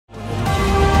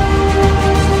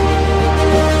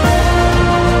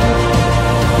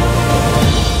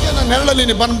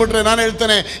ನೀನು ಬಂದ್ಬಿಟ್ರೆ ನಾನು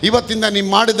ಹೇಳ್ತೇನೆ ಇವತ್ತಿಂದ ನೀವು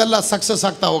ಮಾಡಿದೆಲ್ಲ ಸಕ್ಸಸ್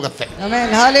ಆಗ್ತಾ ಹೋಗುತ್ತೆ.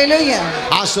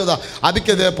 ಆಶೀರ್ವಾದ.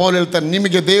 ಅದಕ್ಕೆ ಪೌಲ್ ಹೇಳ್ತಾನೆ,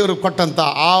 ನಿಮಗೆ ದೇವರು ಕೊಟ್ಟಂಥ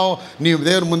ನೀವು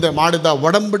ದೇವ್ರ ಮುಂದೆ ಮಾಡಿದ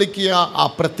ಒಡಂಬಡಿಕೆಯ ಆ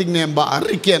ಪ್ರತಿಜ್ಞೆ ಎಂಬ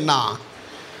ಅರಿಕೆಯನ್ನು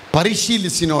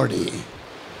ಪರಿಶೀಲಿಸಿ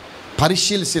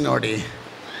ನೋಡಿ.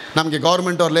 ನಮಗೆ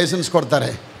ಗೌರ್ಮೆಂಟ್ ಅವ್ರು ಲೈಸೆನ್ಸ್ ಕೊಡ್ತಾರೆ,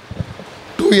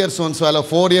 2 years ಒಂದ್ಸು ಅಲ್ಲ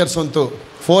 4 years ಅಂತು.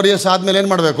 4 years ಆದಮೇಲೆ ಏನು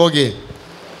ಮಾಡಬೇಕು, ಹೋಗಿ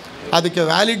ಅದಕ್ಕೆ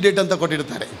ವ್ಯಾಲಿಡ್ ಡೇಟ್ ಅಂತ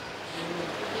ಕೊಟ್ಟಿರ್ತಾರೆ.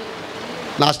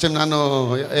 ಲಾಸ್ಟ್ ಟೈಮ್ ನಾನು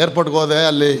ಏರ್ಪೋರ್ಟ್ಗೆ ಹೋದೆ,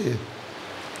 ಅಲ್ಲಿ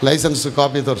ಲೈಸೆನ್ಸ್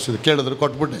ಕಾಪಿ ತೋರಿಸಿದ್ರು, ಕೇಳಿದ್ರು,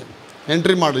 ಕೊಟ್ಬಿಟ್ಟೆ.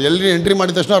 ಎಂಟ್ರಿ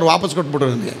ಮಾಡಿದ ತಕ್ಷಣ ಅವ್ರು ವಾಪಸ್ ಕೊಟ್ಬಿಟ್ರು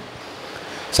ನನಗೆ.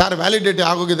 ಸರ್ ವ್ಯಾಲಿಡಿಟಿ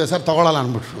ಆಗೋಗಿದೆ ಸರ್, ತೊಗೊಳ್ಳಲ್ಲ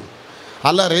ಅಂದ್ಬಿಟ್ರು.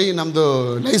 ಅಲ್ಲ ರೀ, ನಮ್ಮದು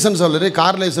ಲೈಸೆನ್ಸ್ ಅಲ್ಲ ರೀ,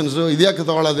 ಕಾರ್ ಲೈಸೆನ್ಸು, ಇದ್ಯಾಕೆ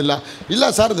ತೊಗೊಳ್ಳೋದಿಲ್ಲ? ಇಲ್ಲ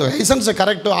ಸರ್, ಅದು ಲೈಸೆನ್ಸ್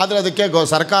ಕರೆಕ್ಟು, ಆದರೆ ಅದಕ್ಕೆ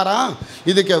ಸರ್ಕಾರ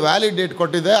ಇದಕ್ಕೆ ವ್ಯಾಲಿಡ್ ಡೇಟ್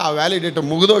ಕೊಟ್ಟಿದೆ, ಆ ವ್ಯಾಲಿಡ್ ಡೇಟ್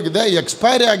ಮುಗಿದೋಗಿದೆ,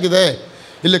 ಎಕ್ಸ್ಪೈರಿ ಆಗಿದೆ,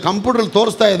 ಇಲ್ಲಿ ಕಂಪ್ಯೂಟ್ರಲ್ಲಿ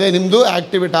ತೋರಿಸ್ತಾ ಇದೆ, ನಿಮ್ಮದು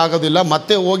ಆ್ಯಕ್ಟಿವೇಟ್ ಆಗೋದಿಲ್ಲ,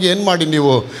 ಮತ್ತೆ ಹೋಗಿ ಏನು ಮಾಡಿ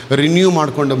ನೀವು ರಿನ್ಯೂ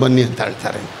ಮಾಡಿಕೊಂಡು ಬನ್ನಿ ಅಂತ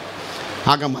ಹೇಳ್ತಾರೆ.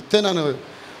 ಆಗ ಮತ್ತೆ ನಾನು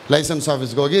ಲೈಸೆನ್ಸ್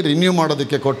ಆಫೀಸ್ಗೆ ಹೋಗಿ ರಿನ್ಯೂ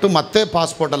ಮಾಡೋದಕ್ಕೆ ಕೊಟ್ಟು, ಮತ್ತೆ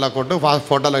ಪಾಸ್ಪೋರ್ಟೆಲ್ಲ ಕೊಟ್ಟು,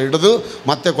 ಪಾಸ್ಪೋರ್ಟೆಲ್ಲ ಹಿಡಿದು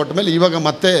ಮತ್ತೆ ಕೊಟ್ಟ ಮೇಲೆ ಇವಾಗ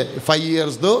ಮತ್ತೆ 5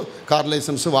 yearsದು ಕಾರ್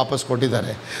ಲೈಸೆನ್ಸು ವಾಪಸ್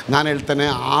ಕೊಟ್ಟಿದ್ದಾರೆ. ನಾನು ಹೇಳ್ತೇನೆ,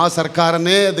 ಆ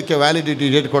ಸರ್ಕಾರನೇ ಅದಕ್ಕೆ ವ್ಯಾಲಿಡಿಟಿ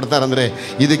ಡೇಟ್ ಕೊಡ್ತಾರಂದರೆ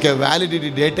ಇದಕ್ಕೆ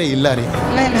ವ್ಯಾಲಿಡಿಟಿ ಡೇಟೇ ಇಲ್ಲ ರೀ.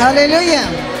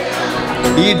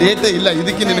 ಈ ಡೇಟೇ ಇಲ್ಲ,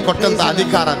 ಇದಕ್ಕೆ ನೀನು ಕೊಟ್ಟಂಥ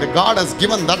ಅಧಿಕಾರ. God has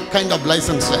given that kind of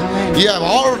license. You have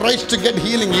all rights to get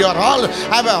healing. You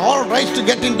have all rights to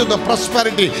get into the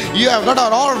prosperity. You have got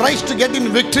all rights to get in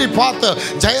victory path.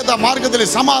 ಜಯದ ಮಾರ್ಗದಲ್ಲಿ,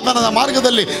 ಸಮಾಧಾನದ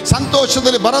ಮಾರ್ಗದಲ್ಲಿ,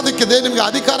 ಸಂತೋಷದಲ್ಲಿ ಬರೋದಕ್ಕೆ ದೇವರು ನಿಮಗೆ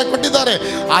ಅಧಿಕಾರ ಕೊಟ್ಟಿದ್ದಾರೆ.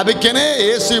 ಅದಕ್ಕೇನೆ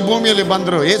ಯೇಸು ಭೂಮಿಯಲ್ಲಿ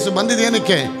ಬಂದರು. ಯೇಸು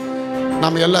ಬಂದಿದ್ದೇನಕ್ಕೆ?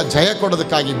 ನಮಗೆಲ್ಲ ಜಯ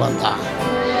ಕೊಡೋದಕ್ಕಾಗಿ ಬಂದ.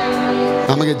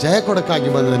 ನಮಗೆ ಜಯ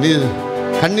ಕೊಡೋಕ್ಕಾಗಿ ಬಂದ. ನೀನು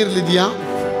ಕಣ್ಣೀರಲ್ಲಿದೆಯಾ?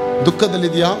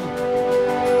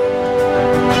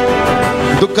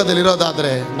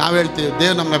 ದುಃಖದಲ್ಲಿರೋದಾದರೆ ನಾವು ಹೇಳ್ತೀವಿ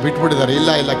ದೇವ್ರು ನಮ್ಮನ್ನ ಬಿಟ್ಬಿಟ್ಟಿದ್ದಾರೆ.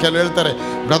 ಇಲ್ಲ, ಕೆಲವು ಹೇಳ್ತಾರೆ,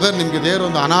 ಬ್ರದರ್ ನಿಮಗೆ ದೇವರು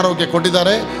ಒಂದು ಅನಾರೋಗ್ಯ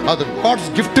ಕೊಟ್ಟಿದ್ದಾರೆ, ಅದು God's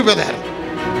gift brother.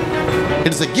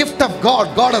 It's A gift of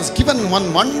god ಹಸ್ given one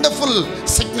wonderful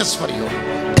sickness for you.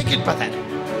 Take it brother,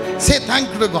 say thank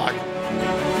to god.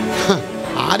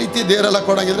 ಆ ರೀತಿ ದೇವರೆಲ್ಲ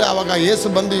ಕೊಡೋಂಗಿದ್ರೆ ಆವಾಗ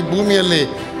ಯೇಸು ಬಂದು ಈ ಭೂಮಿಯಲ್ಲಿ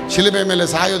ಶಿಲುಬೆ ಮೇಲೆ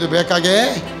ಸಾಯೋದು ಬೇಕಾಗೇ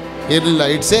ಇರಲಿಲ್ಲ.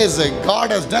 It says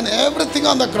god has done everything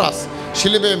on the cross.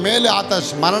 ಶಿಲುಬೆ ಮೇಲೆ ಆತ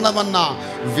ಮರಣವನ್ನು,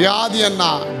 ವ್ಯಾಧಿಯನ್ನು,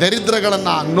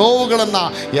 ದರಿದ್ರಗಳನ್ನು, ನೋವುಗಳನ್ನು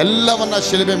ಎಲ್ಲವನ್ನ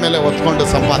ಶಿಲುಬೆ ಮೇಲೆ ಹೊತ್ಕೊಂಡು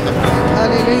ಸಂಪಾದನೆ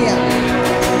ಮಾಡಿದ.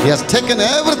 He has taken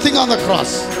everything on the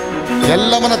cross.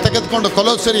 ಎಲ್ಲವನ್ನ ತೆಗೆದುಕೊಂಡು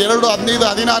ಕೊಲೋಸ್ಯರು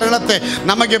 2:15-16 ಹೇಳುತ್ತೆ,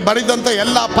 ನಮಗೆ ಬರೆದಂಥ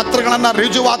ಎಲ್ಲ ಪತ್ರಗಳನ್ನು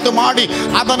ರುಜುವಾತು ಮಾಡಿ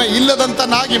ಅದನ್ನು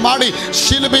ಇಲ್ಲದಂತನಾಗಿ ಮಾಡಿ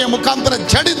ಶಿಲುಬೆಯ ಮುಖಾಂತರ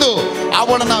ಜಡಿದು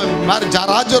ಅವುಗಳನ್ನು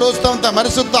ರಾಜ್ಯರೋತ್ಸವಂತ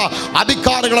ಮೆರೆಸುತ್ತಾ,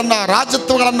 ಅಧಿಕಾರಗಳನ್ನು,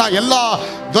 ರಾಜತ್ವಗಳನ್ನು, ಎಲ್ಲ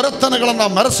ದೊರೆತನಗಳನ್ನು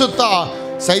ಮೆರೆಸುತ್ತಾ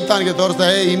ಸೈತಾನಿಗೆ ತೋರಿಸ್ತಾ,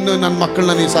 ಇನ್ನು ನನ್ನ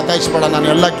ಮಕ್ಕಳನ್ನ ನೀನು ಸತಾಯಿಸಬೇಡ, ನಾನು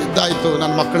ಎಲ್ಲ ಗೆದ್ದಾಯಿತು,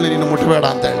 ನನ್ನ ಮಕ್ಕಳನ್ನ ನೀನು ಮುಟ್ಟಬೇಡ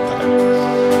ಅಂತ ಹೇಳ್ತಾರೆ.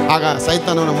 ಆಗ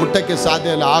ಸೈತಾನವನ್ನು ಮುಟ್ಟಕ್ಕೆ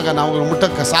ಸಾಧ್ಯ ಇಲ್ಲ. ಆಗ ನಾವು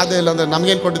ಮುಟ್ಟಕ್ಕೆ ಸಾಧ್ಯ ಇಲ್ಲ ಅಂದರೆ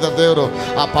ನಮಗೇನು ಕೊಟ್ಟಿದ್ದಾರೆ ದೇವರು?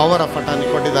 ಆ ಪವರ್ ಆಫ್ ಅಟಾರ್ನಿ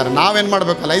ಕೊಟ್ಟಿದ್ದಾರೆ. ನಾವೇನು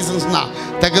ಮಾಡಬೇಕು? ಲೈಸೆನ್ಸ್ನ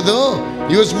ತೆಗೆದು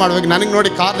ಯೂಸ್ ಮಾಡಬೇಕು. ನನಗೆ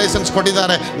ನೋಡಿ ಕಾರ್ ಲೈಸೆನ್ಸ್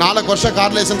ಕೊಟ್ಟಿದ್ದಾರೆ, 4 ವರ್ಷ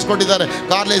ಕಾರ್ ಲೈಸೆನ್ಸ್ ಕೊಟ್ಟಿದ್ದಾರೆ.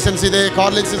 ಕಾರ್ ಲೈಸೆನ್ಸ್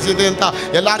ಇದೆ ಅಂತ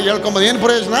ಎಲ್ಲರೂ ಹೇಳ್ಕೊಂಬೋದು. ಏನು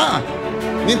ಪ್ರಯೋಜನ?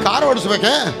 ನೀನು ಕಾರ್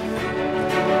ಓಡಿಸ್ಬೇಕೆ?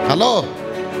 ಹಲೋ,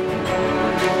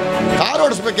 ಕಾರ್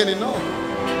ಓಡಿಸ್ಬೇಕೆ ನೀನು?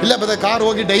 ಇಲ್ಲ ಬದರ್, ಕಾರ್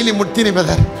ಹೋಗಿ ಡೈಲಿ ಮುಟ್ತೀನಿ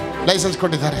ಬದರ್. ಲೈಸೆನ್ಸ್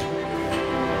ಕೊಟ್ಟಿದ್ದಾರೆ.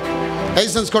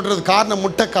 ಲೈಸೆನ್ಸ್ ಕೊಟ್ಟಿರೋದು ಕಾರ್ನ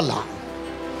ಮುಟ್ಟಕ್ಕಲ್ಲ,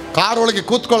 ಕಾರ್ ಒಳಗೆ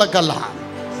ಕೂತ್ಕೊಳ್ಳೋಕ್ಕಲ್ಲ,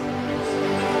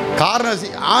 ಕಾರ್ನ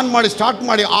ಆನ್ ಮಾಡಿ ಸ್ಟಾರ್ಟ್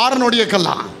ಮಾಡಿ ಆರ್ನ್ ಹೊಡಿಯೋಕ್ಕಲ್ಲ,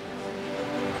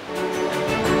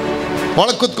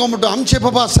 ಒಳಗೆ ಕೂತ್ಕೊಂಡ್ಬಿಟ್ಟು ಅಂಶೆ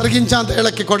ಪಾಪ ಸರ್ಗಿಂಚ ಅಂತ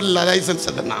ಹೇಳೋಕ್ಕೆ ಕೊಡಲಿಲ್ಲ ಲೈಸೆನ್ಸ್.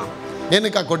 ಅದನ್ನು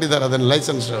ಏನಕ್ಕೆ ಕೊಟ್ಟಿದ್ದಾರೆ? ಅದನ್ನು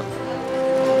ಲೈಸೆನ್ಸು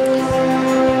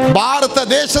ಭಾರತ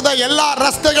ದೇಶದ ಎಲ್ಲ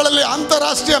ರಸ್ತೆಗಳಲ್ಲಿ,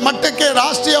 ಅಂತಾರಾಷ್ಟ್ರೀಯ ಮಟ್ಟಕ್ಕೆ,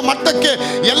 ರಾಷ್ಟ್ರೀಯ ಮಟ್ಟಕ್ಕೆ,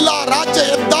 ಎಲ್ಲ ರಾಜ್ಯ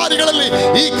ಹೆದ್ದಾರಿಗಳಲ್ಲಿ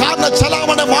ಈ ಕಾರ್ನ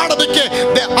ಚಲಾವಣೆ ಮಾಡೋದಕ್ಕೆ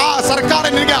ಆ ಸರ್ಕಾರ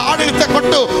ನಿನಗೆ ಆಡಳಿತ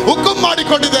ಕೊಟ್ಟು ಹುಕುಂ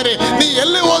ಮಾಡಿಕೊಂಡಿದ್ದಾರೆ. ನೀ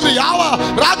ಎಲ್ಲಿ ಹೋದ್ರು, ಯಾವ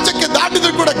ರಾಜ್ಯಕ್ಕೆ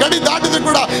ದಾಟಿದ್ರು ಕೂಡ, ಗಡಿ ದಾಟಿದ್ರು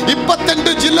ಕೂಡ,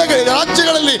 28 ಜಿಲ್ಲೆಗಳ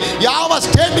ರಾಜ್ಯಗಳಲ್ಲಿ ಯಾವ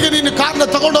ಸ್ಟೇಟ್ಗೆ ನೀನು ಕಾರ್ನ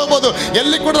ತಗೊಂಡು ಹೋಗ್ಬೋದು.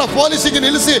 ಎಲ್ಲಿ ಕೂಡ ಪೊಲೀಸಿಗೆ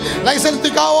ನಿಲ್ಲಿಸಿ ಲೈಸೆನ್ಸ್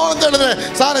ದಿಕ್ಕಾವೋ ಅಂತ ಹೇಳಿದ್ರೆ,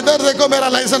 ಸಾರ್ ಇದರ್ ದೇಕೋ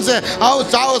ಮೇರಾ ಲೈಸೆನ್ಸ್ ಅವು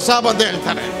ಸಾವು ಸಾಬ್ ಅಂತ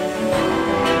ಹೇಳ್ತಾರೆ.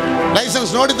 ಲೈಸೆನ್ಸ್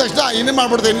ನೋಡಿದ ತಕ್ಷಣ ಇನ್ನೇನು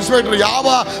ಮಾಡ್ಬಿಡ್ತಾರೆ ಇನ್ಸ್ಪೆಕ್ಟ್ರು. ಯಾವ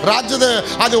ರಾಜ್ಯದ,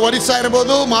 ಅದು ಒರಿಸ್ಸಾ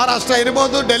ಇರ್ಬೋದು, ಮಹಾರಾಷ್ಟ್ರ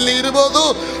ಇರ್ಬೋದು, ಡೆಲ್ಲಿ ಇರ್ಬೋದು,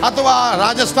 ಅಥವಾ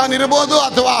ರಾಜಸ್ಥಾನ್ ಇರ್ಬೋದು,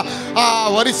 ಅಥವಾ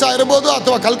ಒರಿಸ್ಸಾ ಇರ್ಬೋದು,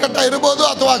 ಅಥವಾ ಕಲ್ಕಟ್ಟ ಇರ್ಬೋದು,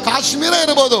 ಅಥವಾ ಕಾಶ್ಮೀರ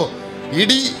ಇರ್ಬೋದು,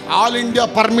 ಇಡೀ ಆಲ್ ಇಂಡಿಯಾ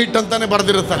ಪರ್ಮಿಟ್ ಅಂತಲೇ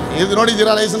ಬರೆದಿರುತ್ತಲ್ಲ. ಇದು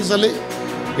ನೋಡಿದ್ದೀರಾ ಲೈಸೆನ್ಸಲ್ಲಿ?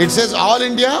 It says all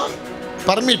India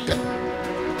permit,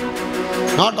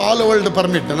 not all world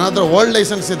permit. ನನ್ನ ಹತ್ರ ವರ್ಲ್ಡ್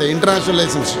ಲೈಸೆನ್ಸ್ ಇದೆ, international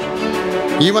licence.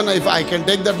 Even if I can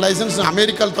take that licence,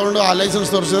 ಅಮೇರಿಕಲ್ಲಿ ತೊಗೊಂಡು ಆ ಲೈಸೆನ್ಸ್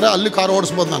ತೋರಿಸಿದ್ರೆ ಅಲ್ಲಿ ಕಾರ್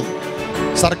ಓಡಿಸ್ಬೋದು ನಾನು.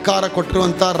 ಸರ್ಕಾರ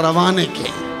ಕೊಟ್ಟಿರುವಂಥ ರವಾನೆಗೆ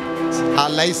ಆ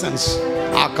ಲೈಸೆನ್ಸ್,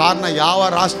 ಆ ಕಾರ್ನ ಯಾವ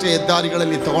ರಾಷ್ಟ್ರೀಯ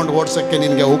ಹೆದ್ದಾರಿಗಳಲ್ಲಿ ತೊಗೊಂಡು ಓಡಿಸೋಕ್ಕೆ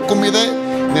ನಿನಗೆ ಹುಕ್ಕುಂ ಇದೆ,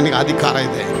 ನಿನಗೆ ಅಧಿಕಾರ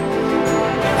ಇದೆ.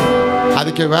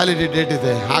 ಅದಕ್ಕೆ ವ್ಯಾಲಿಡಿ ಡೇಟ್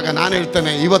ಇದೆ. ಆಗ ನಾನು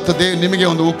ಹೇಳ್ತೇನೆ, ಇವತ್ತು ದೇವ್ ನಿಮಗೆ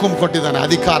ಒಂದು ಹುಕುಂ ಕೊಟ್ಟಿದ್ದಾನೆ,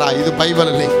 ಅಧಿಕಾರ. ಇದು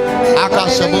ಬೈಬಲಲ್ಲಿ,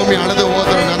 ಆಕಾಶ ಭೂಮಿ ಅಳೆದು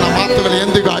ಹೋದರೂ ನನ್ನ ಮಾತುಗಳು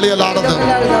ಎಂದಿಗೂ ಅಳಿಯಲಾರದು.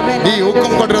 ಈ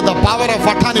ಹುಕುಂ ಕೊಟ್ಟಿರೋದು ಪವರ್ ಆಫ್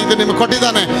ಅಟಾನಿ ಇದು ನಿಮಗೆ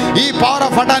ಕೊಟ್ಟಿದ್ದಾನೆ. ಈ ಪವರ್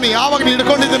ಆಫ್ ಅಟಾನಿ ಯಾವಾಗ ನೀವು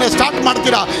ಹಿಡ್ಕೊಂಡಿದ್ದೇನೆ ಸ್ಟಾರ್ಟ್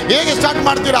ಮಾಡ್ತೀರಾ? ಹೇಗೆ ಸ್ಟಾರ್ಟ್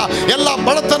ಮಾಡ್ತೀರಾ? ಎಲ್ಲ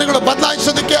ಬಡತನಗಳು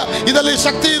ಬದಲಾಯಿಸೋದಕ್ಕೆ ಇದರಲ್ಲಿ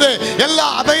ಶಕ್ತಿ ಇದೆ. ಎಲ್ಲ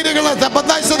ಅಧೈರ್ಯಗಳನ್ನ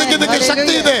ಬದಲಾಯಿಸೋದಕ್ಕೆ ಇದಕ್ಕೆ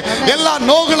ಶಕ್ತಿ ಇದೆ. ಎಲ್ಲ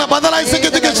ನೋವುಗಳನ್ನ ಬದಲಾಯಿಸೋದಕ್ಕೆ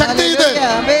ಇದಕ್ಕೆ ಶಕ್ತಿ ಇದೆ.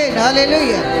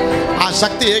 ಆ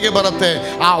ಶಕ್ತಿ ಹೇಗೆ ಬರುತ್ತೆ?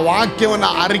 ಆ ವಾಕ್ಯವನ್ನು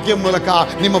ಅರಿಕೆ ಮೂಲಕ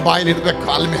ನಿಮ್ಮ ಬಾಯಲ್ಲಿ ಇಡಬೇಕು,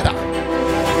 ಅಲ್ಮೇರ.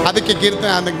 ಅದಕ್ಕೆ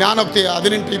ಕೀರ್ತನೆ ಜ್ಞಾನೋಕ್ತಿ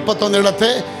 18:21 ಹೇಳುತ್ತೆ,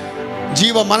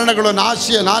 ಜೀವ ಮರಣಗಳು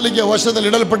ನಾಲಿಗೆ ವಶದಲ್ಲಿ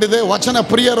ಇಡಲ್ಪಟ್ಟಿದೆ, ವಚನ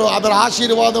ಪ್ರಿಯರು ಅದರ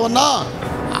ಆಶೀರ್ವಾದವನ್ನು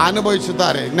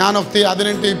ಅನುಭವಿಸುತ್ತಾರೆ. ಜ್ಞಾನೋಕ್ತಿ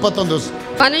 18:21.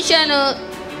 ಮನುಷ್ಯನು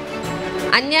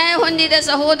ಅನ್ಯಾಯ ಹೊಂದಿದ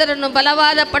ಸಹೋದರನು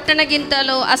ಬಲವಾದ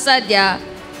ಪಟ್ಟಣಕ್ಕಿಂತಲೂ ಅಸಾಧ್ಯ.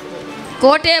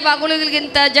 ಕೋಟೆಯ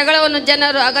ಬಾಗಿಲುಗಳಿಗಿಂತ ಜಗಳವನ್ನು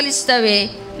ಜನರು ಅಗಲಿಸುತ್ತವೆ.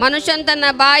 ಮನುಷ್ಯನು ತನ್ನ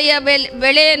ಬಾಯಿಯ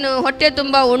ಬೆಳೆಯನ್ನು ಹೊಟ್ಟೆ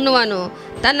ತುಂಬ ಉಣ್ಣುವನು,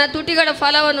 ತನ್ನ ತುಟಿಗಳ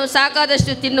ಫಲವನ್ನು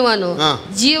ಸಾಕಾದಷ್ಟು ತಿನ್ನುವನು.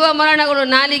 ಜೀವ ಮರಣಗಳು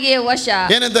ನಾಲಿಗೆಯ ವಶ.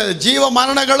 ಏನಿದೆ? ಜೀವ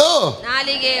ಮರಣಗಳು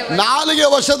ನಾಲಿಗೆ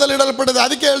ವಶದಲ್ಲಿ ಇಡಲ್ಪಟ್ಟಿದೆ.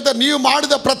 ಅದಕ್ಕೆ ಹೇಳ್ತಾರೆ, ನೀವು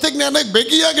ಮಾಡಿದ ಪ್ರತಿಜ್ಞೆಯನ್ನು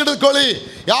ಬೆಗಿಯಾಗಿ ಹಿಡಿದುಕೊಳ್ಳಿ.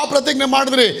 ಯಾವ ಪ್ರತಿಜ್ಞೆ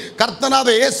ಮಾಡಿದ್ರಿ? ಕರ್ತನಾದ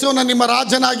ಯೇಸುವನ್ನು ನಿಮ್ಮ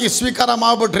ರಾಜನಾಗಿ ಸ್ವೀಕಾರ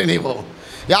ಮಾಡಿಬಿಟ್ರಿ. ನೀವು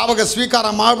ಯಾವಾಗ ಸ್ವೀಕಾರ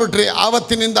ಮಾಡಿಬಿಟ್ರಿ,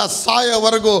 ಆವತ್ತಿನಿಂದ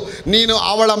ಸಾಯೋವರೆಗೂ ನೀನು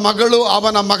ಅವಳ ಮಗಳು,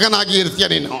 ಅವನ ಮಗನಾಗಿ ಇರ್ತೀಯ.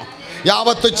 ನೀನು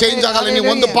ಯಾವತ್ತೂ ಚೇಂಜ್ ಆಗಲ್ಲ. ನೀವು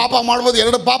ಒಂದು ಪಾಪ ಮಾಡ್ಬೋದು,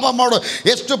 ಎರಡು ಪಾಪ ಮಾಡು,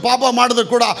 ಎಷ್ಟು ಪಾಪ ಮಾಡಿದ್ರು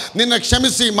ಕೂಡ ನಿನ್ನ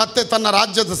ಕ್ಷಮಿಸಿ ಮತ್ತೆ ತನ್ನ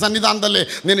ರಾಜ್ಯದ ಸನ್ನಿಧಾನದಲ್ಲಿ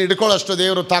ನೀನು ಇಟ್ಕೊಳ್ಳೋಷ್ಟು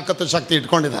ದೇವರು ತಾಕತ್ತು ಶಕ್ತಿ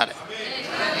ಇಟ್ಕೊಂಡಿದ್ದಾರೆ.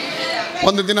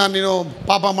 ಒಂದು ದಿನ ನೀನು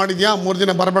ಪಾಪ ಮಾಡಿದ್ಯಾ, 3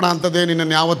 ದಿನ ಬರಬೇಡ ಅಂತದೇ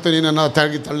ನಿನ್ನನ್ನು ಯಾವತ್ತೂ ನಿನ್ನನ್ನು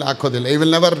ತಳ್ಳಿ ಹಾಕೋದಿಲ್ಲ. I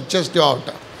will never chest you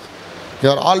out. You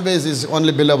are always is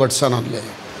only ಬಿಲವಡ್ son only.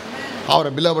 ಅವರ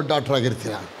ಬಿಲವಡ್ ಡಾಕ್ಟರ್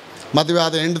ಆಗಿರ್ತೀರ. ಮದುವೆ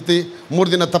ಆದ ಹೆಂಡತಿ 3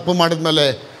 ದಿನ ತಪ್ಪು ಮಾಡಿದ ಮೇಲೆ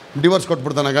ಡಿವೋರ್ಸ್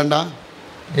ಕೊಟ್ಬಿಡ್ತಾನೆ ಗಂಡ?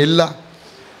 ಇಲ್ಲ.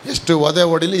 ಎಷ್ಟು ಒದೆ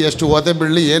ಹೊಡಿಲಿ, ಎಷ್ಟು ಒದೆ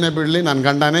ಬಿಡಲಿ, ಏನೇ ಬಿಡಲಿ, ನನ್ನ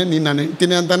ಗಂಡನೇ, ನೀನು ನಾನು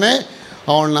ಹೆಂಡ್ತೀನಿ ಅಂತಲೇ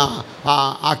ಅವಳನ್ನ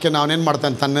ಆಕೆನ ಅವನೇನು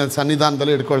ಮಾಡ್ತಾನೆ, ತನ್ನ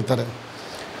ಸನ್ನಿಧಾನದಲ್ಲಿ ಇಟ್ಕೊಳ್ತಾರೆ.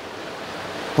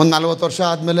 ಒಂದು 40 ವರ್ಷ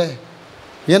ಆದಮೇಲೆ,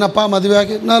 ಏನಪ್ಪ ಮದುವೆ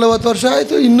ಆಗಿ 40 ವರ್ಷ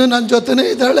ಆಯಿತು, ಇನ್ನೂ ನನ್ನ ಜೊತೆನೇ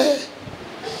ಇದ್ದಾಳೆ,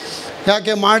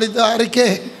 ಯಾಕೆ ಮಾಡಿದ್ದ ಅರಿಕೆ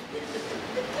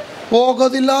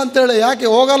ಹೋಗೋದಿಲ್ಲ ಅಂತೇಳಿ? ಯಾಕೆ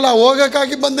ಹೋಗಲ್ಲ?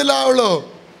 ಹೋಗೋಕ್ಕಾಗಿ ಬಂದಿಲ್ಲ ಅವಳು,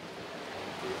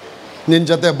 ನಿನ್ನ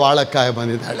ಜೊತೆ ಬಾಳಕ್ಕಾಗಿ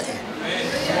ಬಂದಿದ್ದಾಳೆ.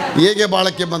 ಹೇಗೆ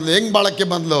ಬಾಳಕ್ಕೆ ಬಂದ್ಲು? ಹೆಂಗೆ ಬಾಳಕ್ಕೆ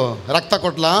ಬಂದ್ಲು? ರಕ್ತ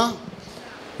ಕೊಟ್ಲಾ?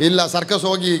 ಇಲ್ಲ. ಸರ್ಕಸ್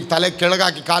ಹೋಗಿ ತಲೆ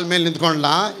ಕೆಳಗಾಕಿ ಕಾಲ ಮೇಲೆ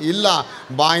ನಿಂತ್ಕೊಂಡ್ಲಾ? ಇಲ್ಲ.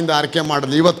 ಬಾಯಿಂದ ಅರಿಕೆ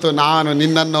ಮಾಡಿದ್ಲು, ಇವತ್ತು ನಾನು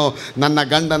ನಿನ್ನನ್ನು ನನ್ನ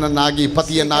ಗಂಡನನ್ನಾಗಿ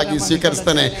ಪತಿಯನ್ನಾಗಿ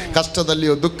ಸ್ವೀಕರಿಸ್ತೇನೆ.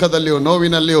 ಕಷ್ಟದಲ್ಲಿಯೂ ದುಃಖದಲ್ಲಿಯೂ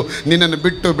ನೋವಿನಲ್ಲಿಯೂ ನಿನ್ನನ್ನು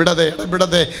ಬಿಟ್ಟು ಬಿಡದೆ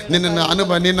ಎಡಬಿಡದೆ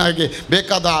ನಿನ್ನಾಗಿ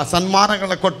ಬೇಕಾದ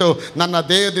ಸನ್ಮಾನಗಳ ಕೊಟ್ಟು ನನ್ನ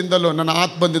ದೇಹದಿಂದಲೂ ನನ್ನ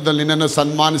ಆತ್ಮದಿಂದಲೂ ನಿನ್ನನ್ನು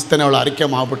ಸನ್ಮಾನಿಸ್ತೇನೆ. ಅವಳು ಅರಿಕೆ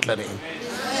ಮಾಡಿಬಿಟ್ಲೆ ರೀ.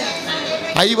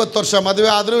 50 ವರ್ಷ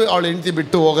ಮದುವೆ ಆದರೂ ಅವಳು ಹೆಂಡತಿ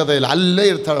ಬಿಟ್ಟು ಹೋಗೋದೇ ಇಲ್ಲ, ಅಲ್ಲೇ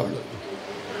ಇರ್ತಾಳೆ. ಅವಳು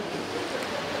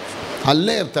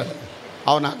ಅಲ್ಲೇ ಇರ್ತಾಳೆ.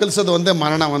 ಅವನ ಅಗಲಿಸೋದು ಒಂದೇ,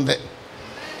 ಮರಣ ಒಂದೇ.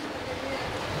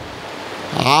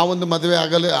 ಆ ಒಂದು ಮದುವೆ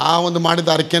ಆ ಒಂದು ಮಾಡಿದ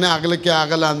ಅರಿಕೆನೇ ಆಗಲಿಕ್ಕೆ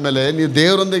ಆಗಲ್ಲ ಅಂದಮೇಲೆ ನೀವು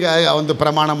ದೇವರೊಂದಿಗೆ ಒಂದು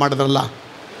ಪ್ರಮಾಣ ಮಾಡಿದ್ರಲ್ಲ,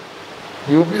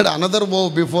 you made another Woh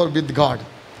before with god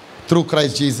through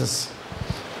Christ Jesus.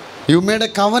 You made A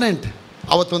covenant.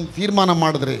 ಅವತ್ತೊಂದು ತೀರ್ಮಾನ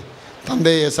ಮಾಡಿದ್ರಿ,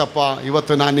 ತಂದೆ ಏಸಪ್ಪ,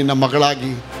 ಇವತ್ತು ನಾನು ನಿನ್ನ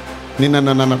ಮಗಳಾಗಿ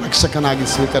ನಿನ್ನನ್ನು ನನ್ನ ರಕ್ಷಕನಾಗಿ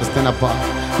ಸ್ವೀಕರಿಸ್ತೇನಪ್ಪ.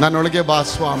 ನನ್ನೊಳಗೆ ಬಾ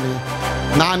ಸ್ವಾಮಿ,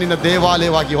 ನಾನು ನಿನ್ನ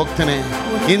ದೇವಾಲಯವಾಗಿ ಹೋಗ್ತೇನೆ.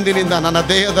 ಇಂದಿನಿಂದ ನನ್ನ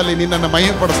ದೇಹದಲ್ಲಿ ನಿನ್ನನ್ನು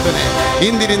ಮಹಿಮೆಪಡಿಸ್ತೇನೆ.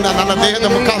 ಇಂದಿನಿಂದ ನನ್ನ ದೇಹದ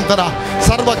ಮುಖಾಂತರ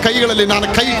ಸರ್ವ ಕೈಗಳಲ್ಲಿ ನಾನು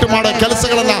ಕೈ ಇಟ್ಟು ಮಾಡೋ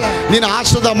ಕೆಲಸಗಳನ್ನು ನೀನು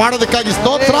ಆಶೀರ್ವಾದ ಮಾಡೋದಕ್ಕಾಗಿ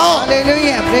ಸ್ತೋತ್ರ.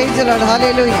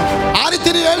 ಆ ರೀತಿ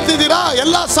ನೀವು ಹೇಳ್ತಿದ್ದೀರಾ.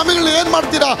 ಎಲ್ಲ ಸಮಯಗಳಲ್ಲಿ ಏನು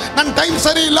ಮಾಡ್ತೀರಾ? ನನ್ನ ಟೈಮ್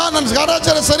ಸರಿ ಇಲ್ಲ, ನನ್ನ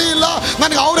ಗ್ರಹಚಾರ ಸರಿ ಇಲ್ಲ,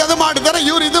 ನನಗೆ ಅವ್ರು ಅದು ಮಾಡಿದ್ದಾರೆ,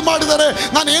 ಇವ್ರು ಇದು ಮಾಡಿದ್ದಾರೆ,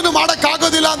 ನಾನು ಏನು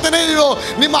ಮಾಡೋಕ್ಕಾಗೋದಿಲ್ಲ ಅಂತಲೇ ನೀವು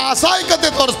ನಿಮ್ಮ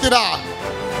ಅಸಹಾಯಕತೆ ತೋರಿಸ್ತೀರಾ.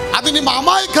 ಅದು ನಿಮ್ಮ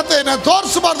ಅಮಾಯಕತೆಯನ್ನು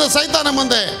ತೋರಿಸಬಾರ್ದು ಸೈತಾನ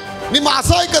ಮುಂದೆ. ನಿಮ್ಮ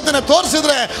ಅಸಹಾಯಕತೆನ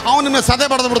ತೋರಿಸಿದ್ರೆ ಅವನು ನಿಮ್ಮನ್ನು ಸದೆ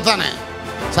ಬಡಿದು ಬಿಡ್ತಾನೆ.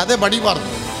 ಸದೆ ಬಡಿಬಾರ್ದು,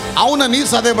 ಅವನ ನೀವು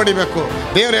ಸದೆ ಬಡಿಬೇಕು.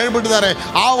 ದೇವರು ಹೇಳ್ಬಿಟ್ಟಿದ್ದಾರೆ,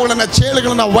 ಅವುಗಳನ್ನು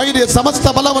ಚೇಳುಗಳನ್ನು ವೈರ್ಯ ಸಮಸ್ತ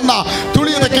ಬಲವನ್ನು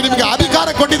ತುಳಿಯೋದಕ್ಕೆ ನಿಮಗೆ ಅಧಿಕಾರ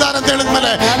ಕೊಟ್ಟಿದ್ದಾರೆ ಅಂತ ಹೇಳಿದ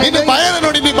ಮೇಲೆ ಇನ್ನು ಭಯನ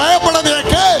ನೋಡಿ ನೀವು ಭಯ ಪಡೋದು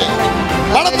ಏಕೆ?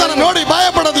 ಬಡತನ ನೋಡಿ ಭಯ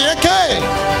ಪಡೋದು ಏಕೆ?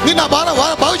 ನಿನ್ನ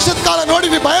ಭವಿಷ್ಯತ್ ಕಾಲ ನೋಡಿ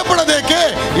ನೀವು ಭಯ ಪಡೋದು ಏಕೆ?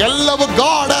 ಎಲ್ಲವೂ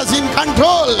god has in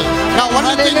control. Now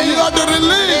only thing you have to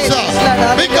release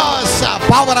because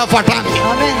power of attorney.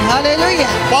 Amen.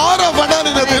 Hallelujah. Power of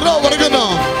attorney ಇರೋವರೆಗೂ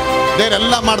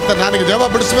ದೇವರೆಲ್ಲ ಮಾಡ್ತಾರೆ. ನನಗೆ ದೇವ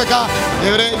ಬಿಡಿಸ್ಬೇಕಾ?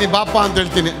 ದೇವರೇ ನೀ ಬಾಪ ಅಂತ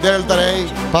ಹೇಳ್ತೀನಿ. ದೇವ್ರು ಹೇಳ್ತಾರೆ,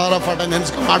 ಪವರ್ ಆಫ್ ಅಟರ್ನಿ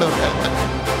ನೆನ್ಸ್ಕೊಂಡು ಮಾಡು ಅಂತ ಹೇಳ್ತಾರೆ.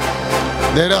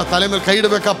 ದೇವ್ರೆ ತಲೆ ಮೇಲೆ ಕೈ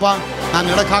ಇಡಬೇಕಪ್ಪ, ನಾನು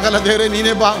ಇಡೋಕ್ಕಾಗಲ್ಲ ದೇವರೇ,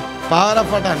 ನೀನೇ ಬಾ. Power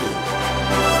of attorney.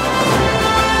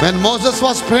 When Moses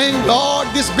was praying, Lord,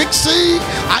 this big sea,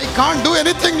 I can't do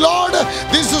anything, Lord.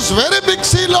 This is very big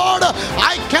sea, Lord.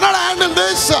 I cannot handle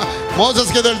this. Moses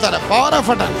ಗೆ ಹೇಳ್ತಾರೆ, ಪವರ್ ಆಫ್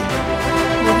ಅಟರ್ನಿ.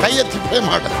 ಕೈ ಎತ್ತಿ ಪ್ರೇ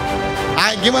ಮಾಡು.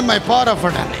 I given my power of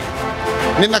attorney.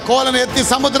 ನಿನ್ನ ಕೋಲನ್ನು ಎತ್ತಿ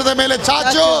ಸಮುದ್ರದ ಮೇಲೆ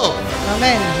ಚಾಚು.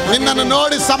 ನಿನ್ನನ್ನು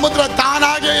ನೋಡಿ ಸಮುದ್ರ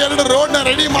ತಾನಾಗೆ 2 ರೋಡ್ನ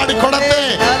ರೆಡಿ ಮಾಡಿ ಕೊಡುತ್ತೆ.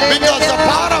 Because the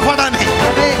power of attorney.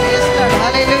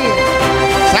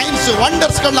 Science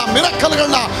ವಂಡರ್ಸ್ಗಳನ್ನ,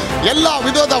 ಮಿರಕಲ್ಗಳನ್ನ, ಎಲ್ಲ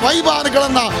ವಿಧದ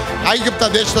ವೈಭವಗಳನ್ನ ಐಗುಪ್ತ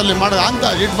ದೇಶದಲ್ಲಿ ಮಾಡಿದ ಅಂತ.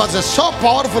 It was A so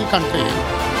powerful country.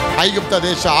 ಐಗುಪ್ತ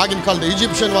ದೇಶ ಆಗಿನ ಕಾಲದ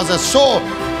Egyptian was A so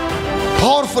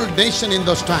powerful nation in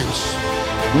those times.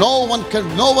 No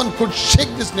one could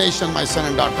shake this nation, my son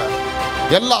and daughter.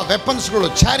 ಎಲ್ಲ ವೆಪನ್ಸ್ಗಳು,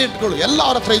 ಚಾರಿಟ್ಗಳು ಎಲ್ಲ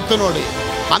ಅವ್ರ ಹತ್ರ ಇತ್ತು ನೋಡಿ.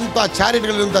 ಅಂಥ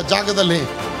ಚಾರಿಟ್ಗಳಿಂದ ಜಾಗದಲ್ಲಿ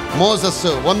ಮೋಸಸ್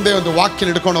ಒಂದೇ ಒಂದು ವಾಕ್ಯ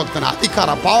ಹಿಡ್ಕೊಂಡು ಹೋಗ್ತಾನೆ. ಅಧಿಕಾರ,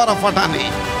 ಪವರ್ ಆಫ್ ಅಟಾನಿ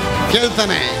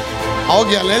ಕೇಳ್ತಾನೆ. ಅವಾಗ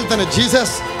ಅಲ್ಲಿ ಹೇಳ್ತಾನೆ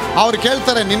ಜೀಸಸ್. ಅವ್ರು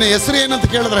ಕೇಳ್ತಾರೆ ನಿನ್ನ ಹೆಸರು ಏನಂತ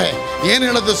ಕೇಳಿದ್ರೆ ಏನು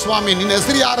ಹೇಳೋದು ಸ್ವಾಮಿ, ನಿನ್ನ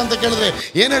ಹೆಸರು ಯಾರಂತ ಕೇಳಿದ್ರೆ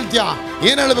ಏನು ಹೇಳ್ತೀಯಾ,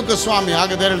 ಏನು ಹೇಳಬೇಕು ಸ್ವಾಮಿ?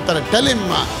 ಆಗದೆ ಹೇಳ್ತಾರೆ ಟೆಲಿಮ್,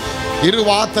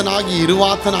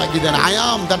 ಇರುವಾತನಾಗಿದ್ದಾನೆ. I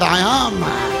am that I am.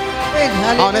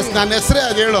 ನನ್ನ ಹೆಸರೇ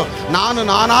ಅದು ಹೇಳು,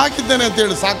 ನಾನಾಗಿದ್ದೇನೆ ಅಂತ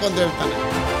ಹೇಳಿ ಸಾಕು ಅಂತ ಹೇಳ್ತಾನೆ.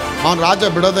 ಅವನು ರಾಜ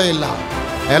ಬಿಡೋದೇ ಇಲ್ಲ.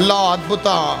 ಎಲ್ಲ ಅದ್ಭುತ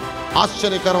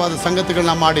ಆಶ್ಚರ್ಯಕರವಾದ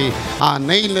ಸಂಗತಿಗಳನ್ನ ಮಾಡಿ ಆ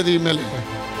ನೈಲ್ ನದಿ ಮೇಲೆ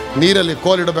ನೀರಲ್ಲಿ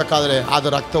ಕೋಲಿಡಬೇಕಾದ್ರೆ ಅದು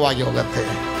ರಕ್ತವಾಗಿ ಹೋಗುತ್ತೆ.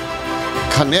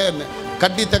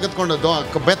 ಕಡ್ಡಿ ತೆಗೆದುಕೊಂಡು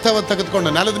ಬೆತ್ತವನ್ನು ತೆಗೆದುಕೊಂಡು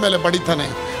ನೆಲದ ಮೇಲೆ ಬಡಿತಾನೆ.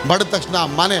 ಬಡಿದ ತಕ್ಷಣ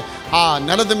ಆ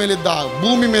ನೆಲದ ಮೇಲಿದ್ದ,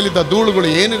 ಭೂಮಿ ಮೇಲಿದ್ದ ಧೂಳುಗಳು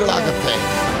ಏನುಗಳಾಗುತ್ತೆ.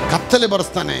 ಕತ್ತಲೆ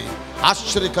ಬರೆಸ್ತಾನೆ.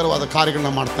 ಆಶ್ಚರ್ಯಕರವಾದ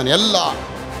ಕಾರ್ಯಗಳನ್ನ ಮಾಡ್ತಾನೆ. ಎಲ್ಲ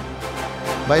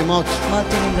ಬೈ ಮೌತ್.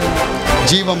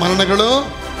 ಜೀವ ಮರಣಗಳು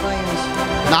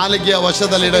ನಾಲಿಗೆಯ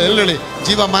ವಶದಲ್ಲಿಡ. ಎಲ್ಲೆಳಿ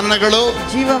ಜೀವ ಮರಣಗಳು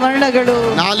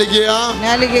ನಾಲಿಗೆಯ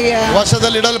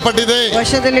ವಶದಲ್ಲಿಡಲ್ಪಟ್ಟಿದೆ.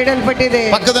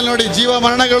 ಪಕ್ಕದಲ್ಲಿ ನೋಡಿ ಜೀವ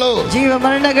ಮರಣಗಳು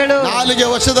ನಾಲಿಗೆ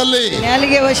ವಶದಲ್ಲಿ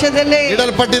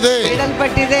ಇಡಲ್ಪಟ್ಟಿದೆ.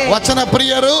 ವಚನ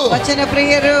ಪ್ರಿಯರು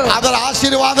ಅದರ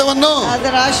ಆಶೀರ್ವಾದವನ್ನು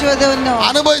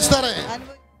ಅನುಭವಿಸ್ತಾರೆ.